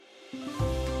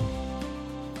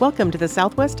Welcome to the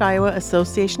Southwest Iowa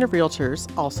Association of Realtors,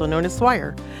 also known as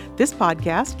SWIRE. This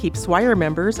podcast keeps SWIRE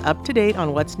members up to date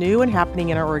on what's new and happening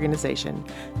in our organization.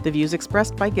 The views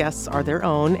expressed by guests are their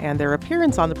own, and their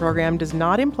appearance on the program does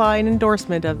not imply an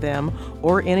endorsement of them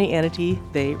or any entity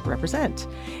they represent.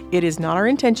 It is not our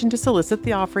intention to solicit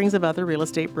the offerings of other real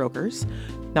estate brokers.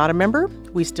 Not a member?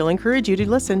 We still encourage you to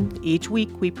listen. Each week,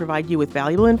 we provide you with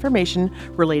valuable information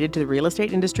related to the real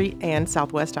estate industry and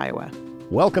Southwest Iowa.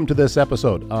 Welcome to this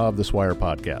episode of the SWIRE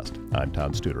Podcast. I'm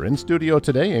Todd Studer. In studio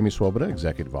today, Amy Swoboda,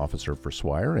 Executive Officer for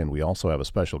SWIRE, and we also have a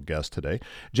special guest today.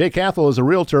 Jay Kathol is a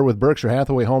realtor with Berkshire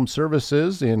Hathaway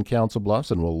HomeServices in Council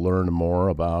Bluffs, and we'll learn more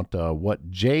about what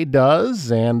Jay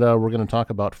does, and we're going to talk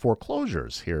about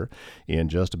foreclosures here in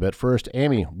just a bit. First,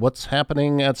 Amy, what's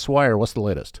happening at SWIRE? What's the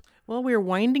latest? Well, we're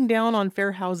winding down on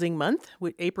Fair Housing Month.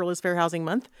 April is Fair Housing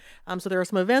Month. So there are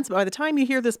some events, but by the time you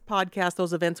hear this podcast,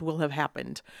 those events will have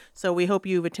happened. So we hope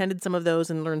you've attended some of those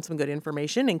and learned some good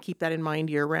information, and keep that in mind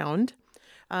year round.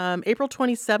 April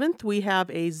 27th, we have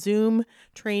a Zoom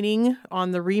training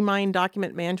on the Remind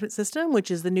document management system,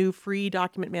 which is the new free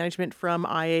document management from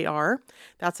IAR.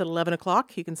 That's at 11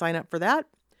 o'clock. You can sign up for that.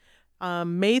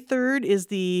 May 3rd is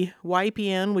the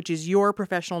YPN, which is your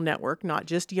professional network, not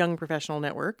just Young Professional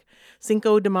Network.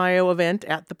 Cinco de Mayo event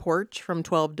at the Porch from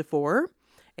 12 to 4.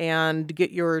 And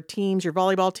get your teams, your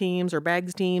volleyball teams or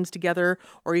bags teams together,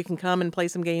 or you can come and play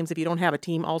some games if you don't have a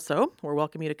team also. We're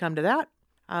welcome you to come to that.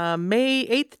 May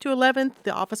 8th to 11th,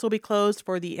 the office will be closed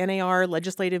for the NAR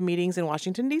legislative meetings in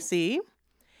Washington, D.C.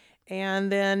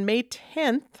 And then May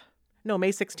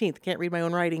 16th. Can't read my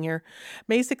own writing here.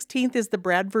 May 16th is the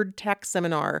Bradford Tax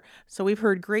Seminar. So we've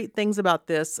heard great things about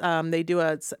this. They do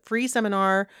a free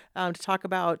seminar to talk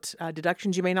about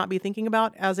deductions you may not be thinking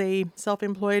about as a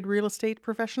self-employed real estate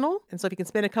professional. And so if you can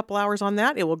spend a couple hours on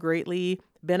that, it will greatly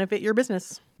benefit your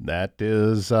business. That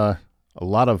is a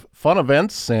lot of fun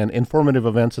events and informative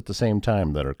events at the same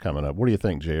time that are coming up. What do you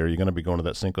think, Jay? Are you going to be going to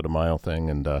that Cinco de Mayo thing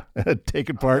and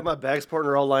taking part? I have my bags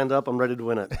partner all lined up. I'm ready to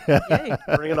win it. Yay.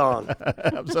 Bring it on.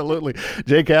 Absolutely.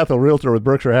 Jay Kathol, realtor with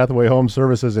Berkshire Hathaway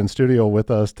HomeServices, in studio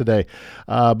with us today.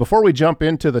 Before we jump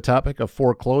into the topic of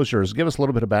foreclosures, give us a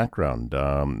little bit of background.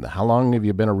 How long have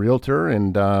you been a realtor?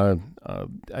 And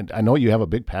I know you have a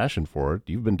big passion for it.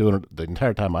 You've been doing it the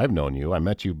entire time I've known you. I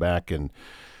met you back in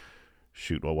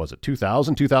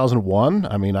 2000, 2001?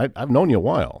 I mean, I've known you a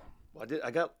while. Well, I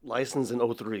got licensed in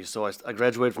 2003, so I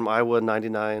graduated from Iowa in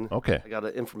 99. Okay. I got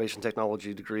an information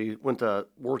technology degree, went to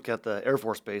work at the Air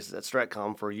Force Base at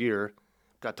Stratcom for a year,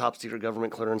 got top secret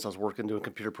government clearance. I was working doing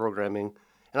computer programming,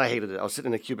 and I hated it. I was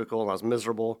sitting in a cubicle, and I was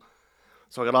miserable.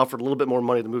 So I got offered a little bit more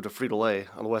money to move to Frito-Lay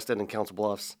on the West End in Council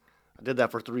Bluffs. I did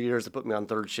that for 3 years. They put me on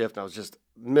third shift, and I was just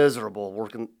miserable,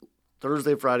 working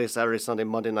Thursday, Friday, Saturday, Sunday,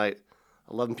 Monday night,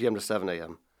 11 p.m. to 7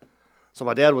 a.m. So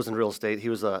my dad was in real estate. He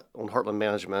was on Heartland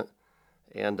Management,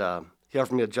 and he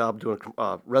offered me a job doing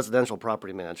residential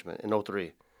property management in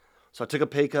 2003. So I took a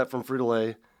pay cut from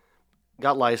Frito-Lay,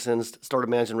 got licensed, started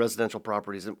managing residential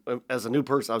properties. And as a new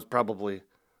person, I was probably,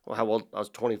 I was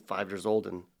 25 years old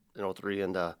in 2003,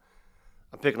 and I'm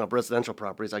picking up residential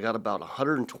properties. I got about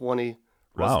 120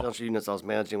 residential units I was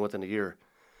managing within a year.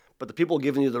 But the people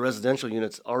giving you the residential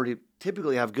units already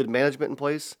typically have good management in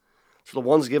place. So the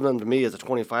ones giving them to me as a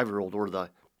 25-year-old were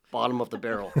the bottom of the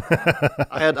barrel.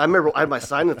 I remember I had my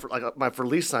sign my for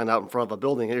lease sign out in front of a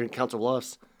building here in Council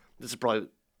Bluffs. This is probably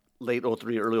late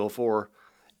 03, early 04,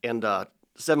 and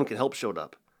 7 Can Help showed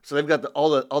up. So they've got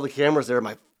all the cameras there.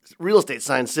 My real estate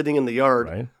sign sitting in the yard.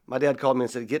 Right. My dad called me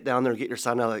and said, "Get down there and get your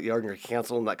sign out of that yard, and you're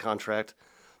canceling that contract."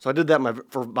 So I did that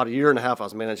for about a year and a half. I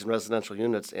was managing residential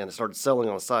units, and I started selling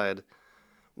on the side.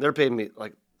 They're paying me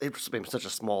they paid me such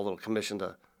a small little commission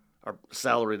to our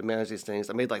salary to manage these things.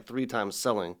 I made 3 times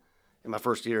selling in my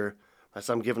first year. I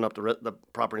said, I'm giving up the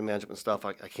property management stuff.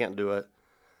 I can't do it.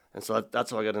 And so that's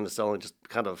how I got into selling, just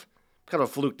kind of a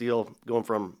fluke deal, going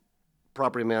from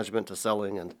property management to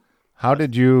selling. And how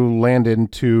did you land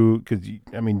into, because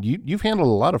you've handled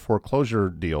a lot of foreclosure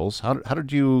deals. How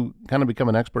did you kind of become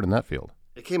an expert in that field?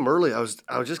 It came early. I was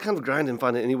just kind of grinding,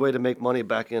 finding any way to make money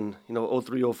back in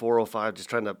 03, 04, 05, just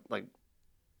trying to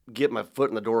get my foot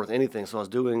in the door with anything. So I was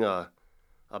doing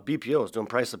BPOs, doing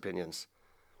price opinions.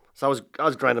 So I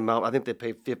was grinding them out. I think they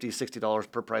pay $50,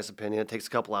 $60 per price opinion. It takes a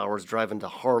couple hours driving to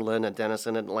Harlan and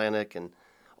Denison and Atlantic and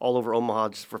all over Omaha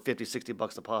just for $50,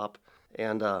 $60 a pop.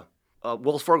 And a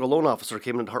Wells Fargo loan officer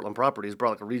came into Heartland Properties,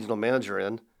 brought a regional manager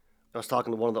in. I was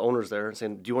talking to one of the owners there and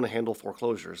saying, "Do you want to handle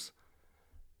foreclosures?"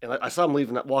 And I saw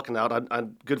him walking out.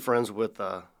 I'm good friends with,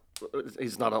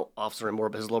 he's not an officer anymore,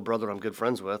 but his little brother I'm good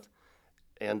friends with.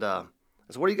 And I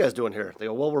I said, what are you guys doing here? They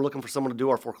go, well, we're looking for someone to do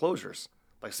our foreclosures,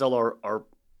 like sell our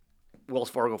Wells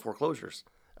Fargo foreclosures.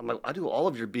 I'm like, I do all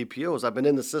of your BPOs. I've been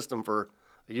in the system for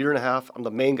a year and a half. I'm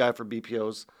the main guy for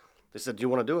BPOs. They said, do you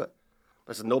want to do it?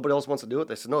 I said, nobody else wants to do it.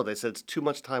 They said, no. They said, it's too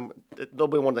much time.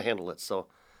 Nobody wanted to handle it. So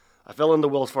I fell into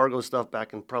Wells Fargo stuff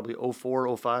back in probably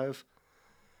 04, 05.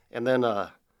 And then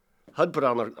HUD put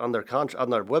on their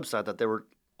website that they were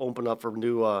open up for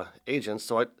new agents.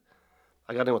 So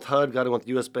I got in with HUD, got in with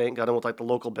U.S. Bank, got in with like the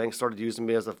local bank, started using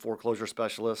me as a foreclosure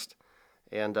specialist,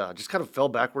 and just kind of fell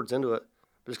backwards into it.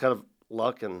 Just kind of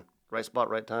luck and right spot,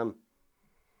 right time.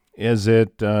 Is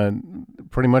it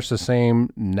pretty much the same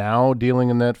now dealing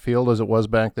in that field as it was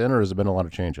back then, or has there been a lot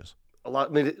of changes? A lot.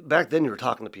 I mean, back then you were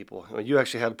talking to people. I mean, you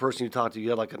actually had a person you talked to. You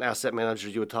had like an asset manager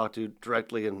you would talk to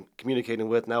directly and communicating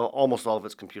with. Now almost all of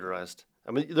it's computerized.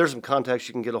 I mean, there's some contacts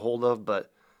you can get a hold of,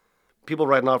 but people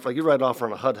writing off, like you write off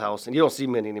on a HUD house, and you don't see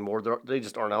many anymore. They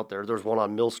just aren't out there. There's one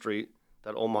on Mill Street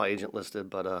that Omaha agent listed,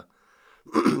 but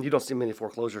you don't see many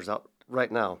foreclosures out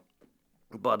right now.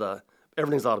 But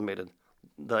everything's automated.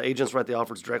 The agents write the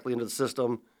offers directly into the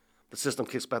system. The system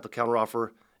kicks back the counteroffer.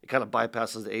 It kind of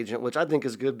bypasses the agent, which I think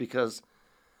is good because,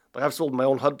 like, I've sold my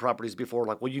own HUD properties before.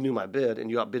 Like, well, you knew my bid and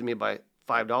you outbid me by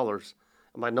 $5.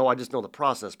 I'm like, no, I just know the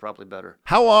process probably better.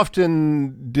 How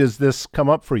often does this come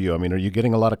up for you? I mean, are you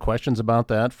getting a lot of questions about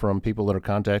that from people that are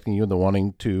contacting you and they're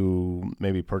wanting to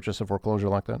maybe purchase a foreclosure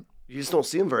like that? You just don't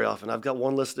see them very often. I've got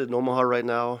one listed in Omaha right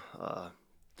now,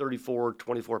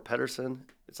 3424 Pedersen.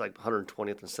 It's like 120th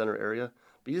in the center area.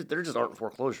 But there just aren't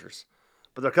foreclosures.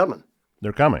 But they're coming.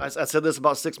 They're coming. I said this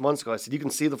about 6 months ago. I said, you can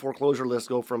see the foreclosure list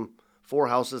go from 4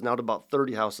 houses now to about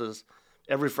 30 houses.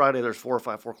 Every Friday there's 4 or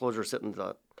 5 foreclosures sitting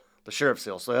at the sheriff's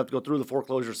sale. So they have to go through the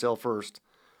foreclosure sale first.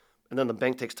 And then the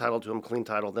bank takes title to them, clean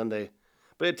title. But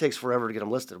it takes forever to get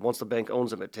them listed. Once the bank owns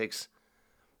them,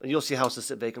 you'll see houses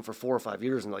sit vacant for 4 or 5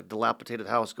 years and like dilapidated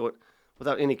house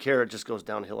without any care. It just goes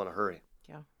downhill in a hurry.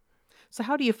 Yeah. So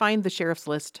how do you find the sheriff's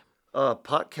list?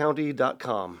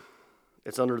 Potcounty.com.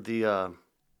 It's under the,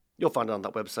 you'll find it on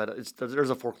that website. There's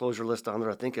a foreclosure list on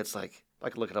there. I think it's like, I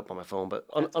can look it up on my phone, but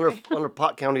under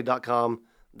potcounty.com,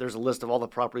 there's a list of all the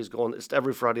properties going. It's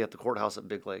every Friday at the courthouse at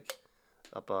Big Lake,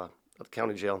 up at the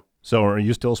county jail. So are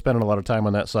you still spending a lot of time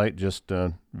on that site just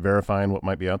verifying what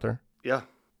might be out there? Yeah.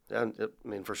 I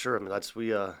mean, for sure. I mean,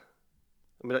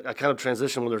 I kind of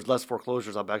transition when there's less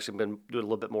foreclosures. I've actually been doing a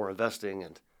little bit more investing,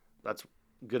 and that's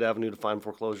a good avenue to find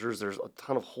foreclosures. There's a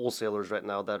ton of wholesalers right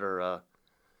now that are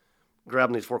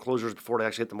grabbing these foreclosures before they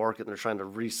actually hit the market, and they're trying to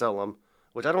resell them,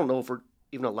 which I don't know if we're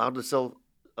even allowed to sell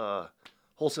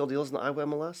wholesale deals in the Iowa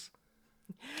MLS.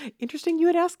 Interesting you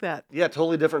would ask that. Yeah,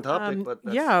 totally different topic. But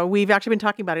yeah, we've actually been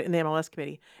talking about it in the MLS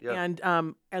committee. Yeah.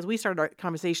 And as we started our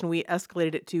conversation, we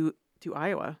escalated it to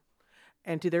Iowa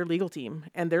and to their legal team,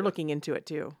 and they're looking into it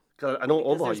too. I know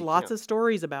Omaha, there's lots of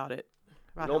stories about it.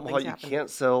 In Omaha, you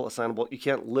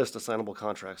can't list assignable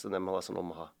contracts in the MLS in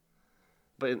Omaha.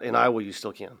 But in Iowa, you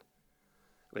still can.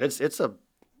 I mean,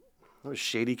 those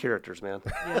shady characters, man.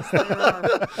 Yes, there are.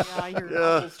 Yeah, I hear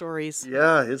awful stories.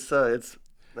 Yeah,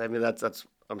 I mean, that's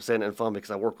I'm saying it in fun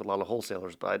because I work with a lot of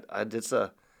wholesalers, but it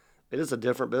is a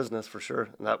different business for sure.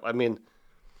 And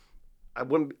I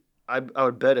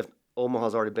would bet if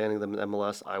Omaha's already banning them in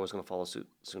MLS, I was going to follow suit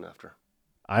soon after.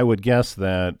 I would guess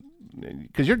that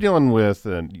because you're dealing with,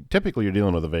 typically you're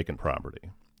dealing with a vacant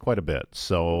property quite a bit.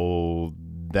 So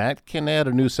that can add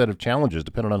a new set of challenges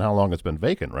depending on how long it's been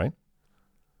vacant, right?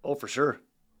 Oh, for sure.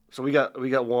 So we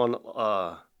got one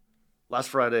last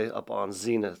Friday up on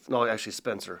Zenith. No, actually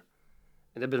Spencer.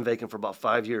 And it had been vacant for about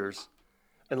 5 years.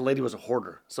 And the lady was a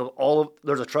hoarder. So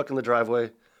there's a truck in the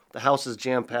driveway. The house is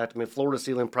jam-packed. I mean, floor to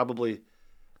ceiling, probably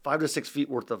 5 to 6 feet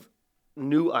worth of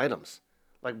new items,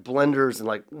 like blenders and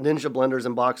like Ninja blenders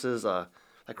in boxes, like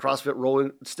CrossFit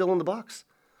rolling, still in the box.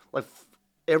 Like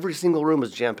every single room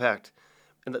is jam-packed.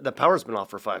 And the power's been off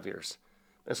for 5 years.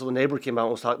 And so the neighbor came out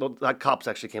and was talking. That cops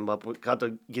actually came up. We got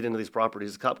to get into these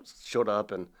properties. The cops showed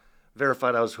up and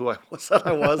verified I was who I said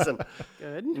I was. And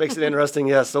good. Makes it interesting,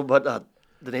 yeah. So, but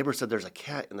the neighbor said there's a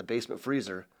cat in the basement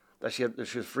freezer that she was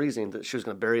freezing that she was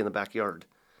going to bury in the backyard.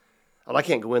 Well, I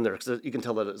can't go in there because you can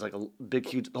tell that it's like a big,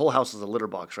 huge. The whole house is a litter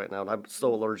box right now, and I'm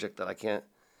so allergic that I can't.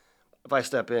 If I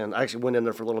step in, I actually went in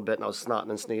there for a little bit and I was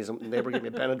snotting and sneezing. The neighbor gave me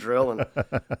a Benadryl,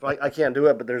 but I can't do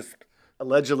it. But there's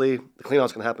allegedly the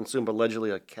cleanout's going to happen soon, but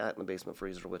allegedly a cat in the basement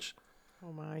freezer, which.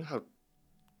 Oh my.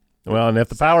 Well, and if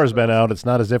the power's been out, it's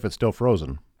not as if it's still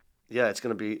frozen. Yeah, it's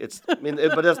going to be.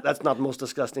 But that's not the most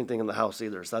disgusting thing in the house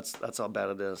either. So that's how bad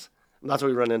it is. And that's what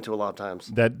we run into a lot of times.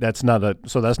 That's not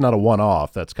a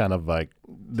one-off. That's kind of like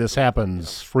this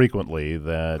happens frequently.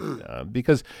 That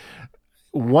because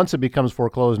once it becomes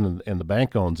foreclosed and the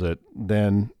bank owns it,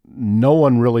 then no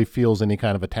one really feels any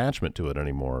kind of attachment to it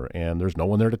anymore, and there's no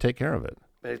one there to take care of it.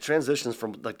 And it transitions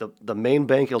from like the main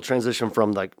bank. It'll transition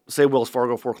from like, say Wells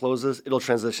Fargo forecloses. It'll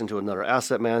transition to another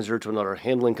asset manager, to another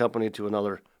handling company, to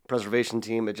another preservation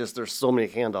team. There's so many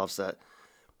handoffs that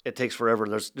it takes forever.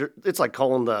 It's like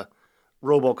calling the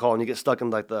robocall, and you get stuck in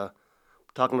like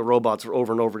talking to robots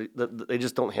over and over. They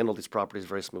just don't handle these properties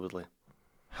very smoothly.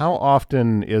 How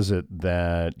often is it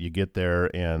that you get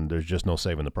there and there's just no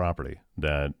saving the property,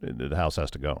 that the house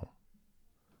has to go?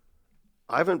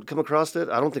 I haven't come across it.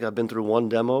 I don't think I've been through one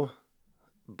demo,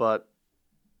 but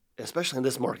especially in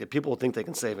this market, people think they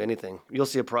can save anything. You'll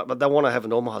see but that one I have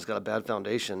in Omaha's got a bad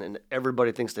foundation, and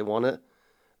everybody thinks they want it.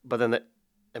 But then,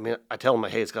 I tell them,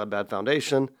 hey, it's got a bad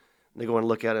foundation. And they go and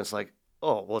look at it, and it's like,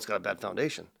 oh, well, it's got a bad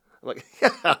foundation. I'm like,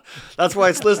 yeah, that's why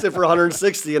it's listed for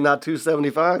 160 and not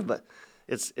 275. But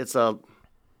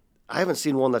I haven't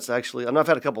seen one that's actually, I've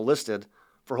had a couple listed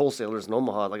for wholesalers in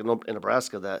Omaha, like in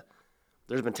Nebraska, that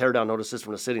there's been tear down notices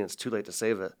from the city and it's too late to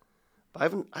save it. But I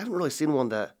haven't really seen one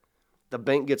that the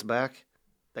bank gets back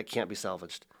that can't be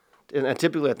salvaged. And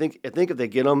typically, I think if they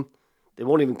get them, they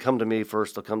won't even come to me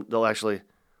first. They'll actually,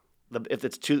 if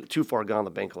it's too far gone,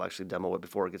 the bank will actually demo it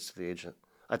before it gets to the agent.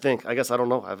 I guess I don't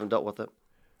know. I haven't dealt with it.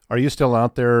 Are you still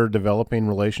out there developing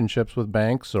relationships with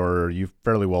banks, or are you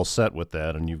fairly well set with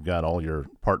that and you've got all your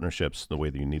partnerships the way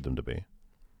that you need them to be?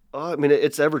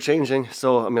 It's ever changing.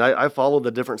 So, I follow the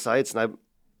different sites, and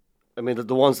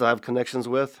the ones that I have connections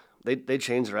with, they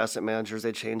change their asset managers,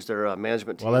 they change their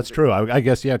management team. Well, that's true. I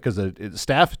guess, yeah, because the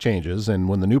staff changes, and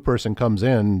when the new person comes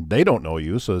in, they don't know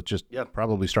you, so it just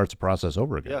probably starts the process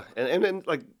over again. Yeah, and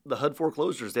like the HUD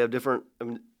foreclosures, they have different.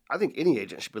 I think any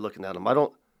agent should be looking at them.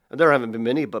 And there haven't been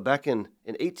many, but back in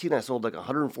 18, I sold like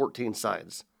 114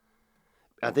 sides.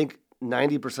 I think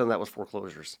 90% of that was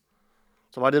foreclosures.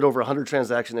 So I did over 100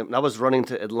 transactions, and I was running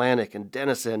to Atlantic and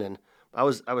Denison, and I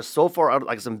was so far out,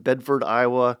 like it's in Bedford,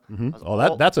 Iowa. Mm-hmm.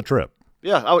 Oh, that's a trip.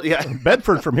 Yeah,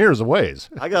 Bedford from here is a ways.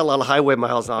 I got a lot of highway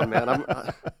miles on, man.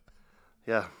 I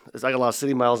got a lot of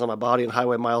city miles on my body and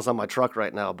highway miles on my truck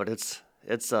right now. But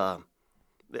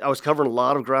I was covering a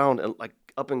lot of ground, and like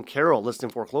up in Carroll listing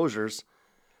foreclosures,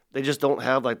 they just don't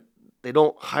have they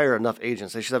don't hire enough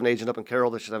agents. They should have an agent up in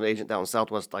Carroll. They should have an agent down in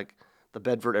Southwest, like the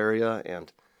Bedford area.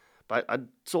 But I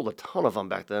sold a ton of them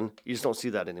back then. You just don't see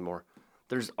that anymore.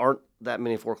 Aren't that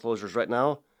many foreclosures right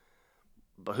now.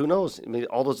 But who knows?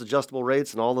 All those adjustable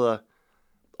rates and all the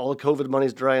COVID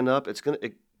money's drying up. It's gonna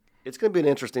be an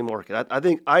interesting market.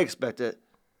 I expect it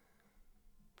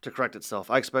to correct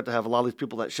itself. I expect to have a lot of these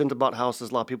people that shouldn't have bought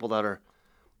houses. A lot of people that aren't.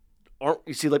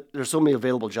 You see, like there's so many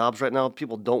available jobs right now.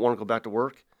 People don't want to go back to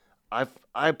work.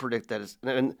 I predict that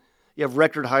and you have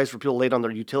record highs for people late on their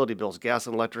utility bills, gas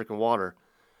and electric and water.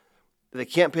 They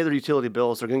can't pay their utility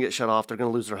bills. They're going to get shut off. They're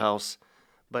going to lose their house.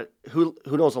 But who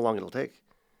knows how long it'll take?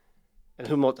 And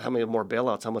how many more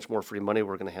bailouts, how much more free money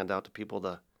we're going to hand out to people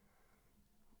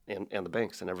and the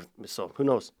banks and everything. So who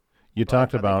knows? You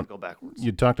talked about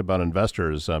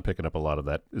investors picking up a lot of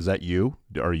that. Is that you?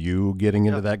 Are you getting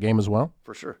into that game as well?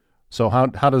 For sure. So how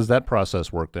does that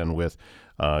process work then? With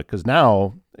because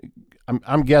now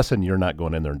I'm guessing you're not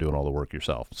going in there and doing all the work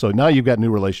yourself. So now you've got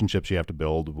new relationships you have to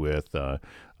build with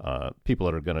people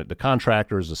that are the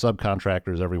contractors, the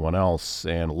subcontractors, everyone else,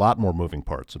 and a lot more moving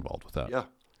parts involved with that. Yeah,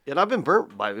 and I've been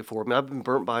burnt by it before. I've been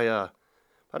burnt by I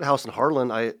had a house in Harlan.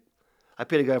 I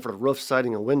paid a guy for the roof,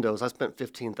 siding, and windows. I spent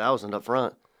 $15,000 up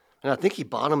front, and I think he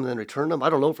bought them and then returned them. I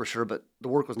don't know for sure, but the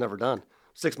work was never done.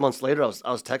 6 months later, I was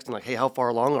texting like, "Hey, how far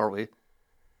along are we?"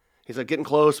 He's like, "Getting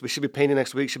close. We should be painting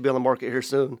next week. Should be on the market here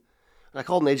soon." And I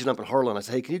called an agent up in Harlan. I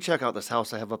said, "Hey, can you check out this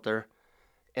house I have up there?"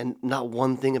 And not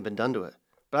one thing had been done to it.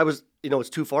 But I was, it's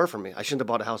too far from me. I shouldn't have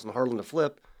bought a house in Harlan to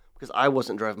flip because I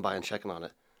wasn't driving by and checking on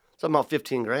it. So I'm about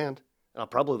 $15,000, and I'll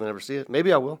probably never see it.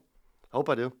 Maybe I will. I hope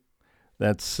I do.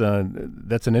 That's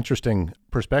an interesting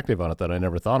perspective on it that I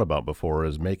never thought about before,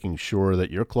 is making sure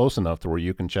that you're close enough to where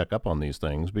you can check up on these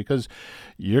things, because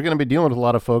you're going to be dealing with a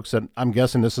lot of folks that I'm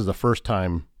guessing this is the first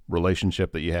time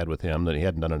relationship that you had with him, that he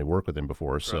hadn't done any work with him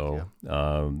before. Correct, so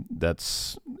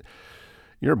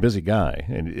you're a busy guy,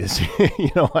 and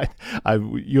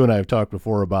you and I have talked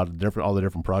before about all the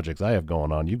different projects I have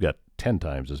going on. You've got 10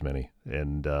 times as many,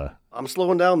 and I'm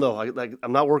slowing down though.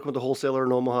 I'm not working with the wholesaler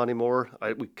in Omaha anymore.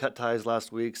 We cut ties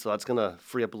last week, so that's gonna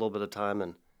free up a little bit of time.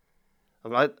 And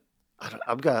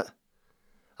I'm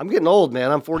getting old,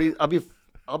 man. I'm 40.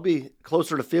 I'll be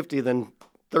closer to 50 than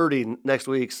 30 next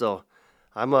week. So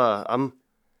I'm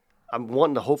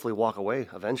wanting to hopefully walk away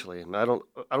eventually. I don't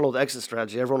know the exit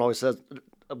strategy. Everyone always says,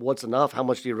 "What's enough? How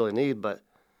much do you really need?" But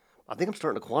I think I'm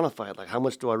starting to quantify it. Like, how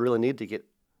much do I really need to get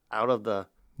out of the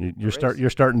You're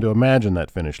starting to imagine that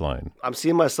finish line. I'm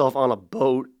seeing myself on a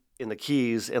boat in the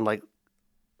Keys, and like,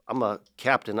 I'm a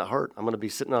captain at heart. I'm going to be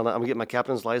sitting I'm going to get my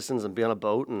captain's license and be on a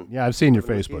boat. And yeah, I've seen your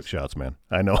Facebook shots, man.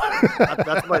 I know.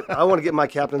 I want to get my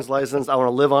captain's license. I want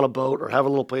to live on a boat or have a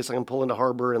little place I can pull into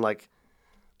harbor in like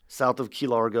south of Key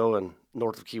Largo and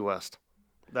north of Key West.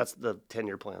 That's the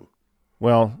 10-year plan.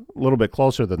 Well, a little bit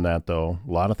closer than that, though.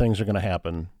 A lot of things are going to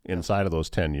happen inside of those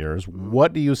 10 years.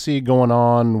 What do you see going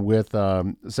on with,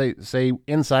 say,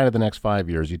 inside of the next 5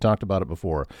 years? You talked about it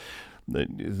before.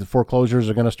 The foreclosures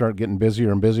are going to start getting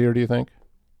busier and busier, do you think?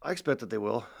 I expect that they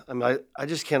will. I mean, I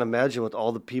just can't imagine with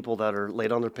all the people that are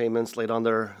late on their payments, late on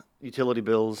their utility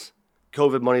bills,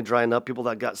 COVID money drying up, people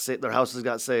that their houses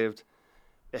got saved.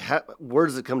 Where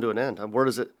does it come to an end? Where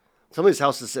does it? Some of these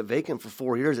houses sit vacant for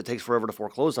 4 years. It takes forever to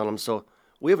foreclose on them. So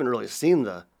we haven't really seen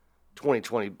the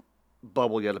 2020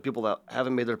 bubble yet of people that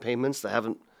haven't made their payments,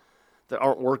 that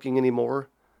aren't working anymore.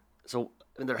 So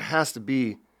there has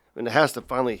to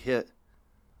finally hit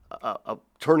a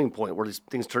turning point where these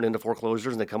things turn into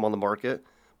foreclosures and they come on the market.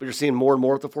 But you're seeing more and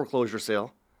more at the foreclosure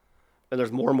sale, and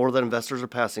there's more and more that investors are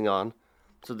passing on.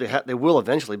 So they will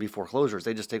eventually be foreclosures.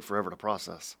 They just take forever to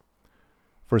process.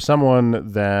 For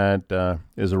someone that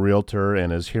is a realtor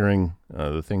and is hearing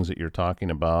the things that you're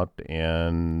talking about,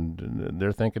 and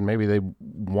they're thinking maybe they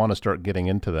want to start getting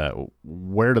into that,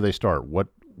 where do they start?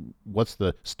 What's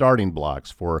the starting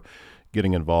blocks for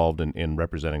getting involved in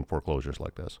representing foreclosures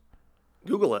like this?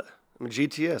 Google it. I mean,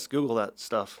 GTS, Google that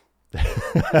stuff.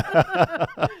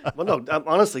 Well, no,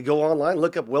 honestly, go online,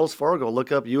 look up Wells Fargo,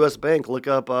 look up U.S. Bank, look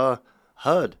up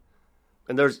HUD.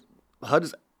 And HUD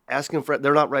is asking for,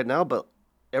 they're not right now, but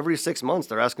every 6 months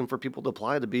they're asking for people to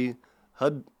apply to be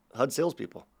HUD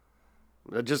salespeople.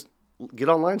 Just get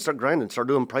online, start grinding, start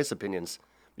doing price opinions.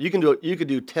 You could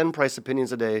do 10 price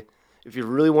opinions a day. If you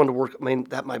really want to work, I mean,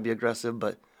 that might be aggressive,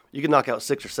 but you can knock out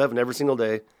 6 or 7 every single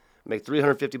day, make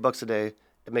 $350 a day,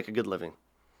 and make a good living.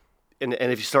 And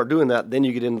if you start doing that, then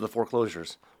you get into the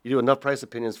foreclosures. You do enough price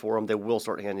opinions for them, they will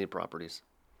start handing you properties.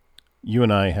 You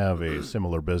and I have a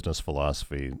similar business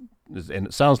philosophy, and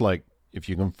it sounds like if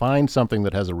you can find something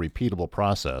that has a repeatable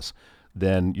process,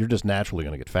 then you're just naturally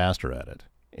going to get faster at it.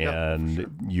 And sure,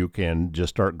 you can just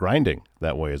start grinding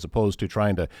that way, as opposed to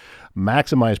trying to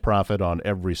maximize profit on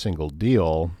every single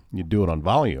deal. You do it on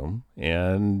volume,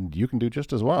 and you can do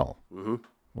just as well. Mm-hmm.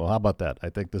 Well, how about that? I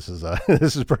think this is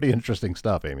this is pretty interesting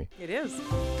stuff, Amy. It is.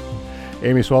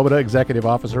 Amy Swoboda, Executive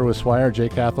Officer with Swire. Jay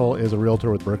Kathol is a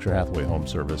Realtor with Berkshire Hathaway Home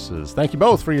Services. Thank you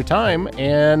both for your time,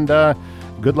 and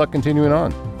good luck continuing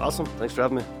on. Awesome. Thanks for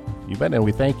having me. You bet. And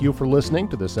we thank you for listening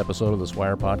to this episode of the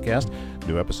Swire Podcast.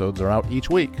 New episodes are out each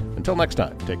week. Until next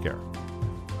time, take care.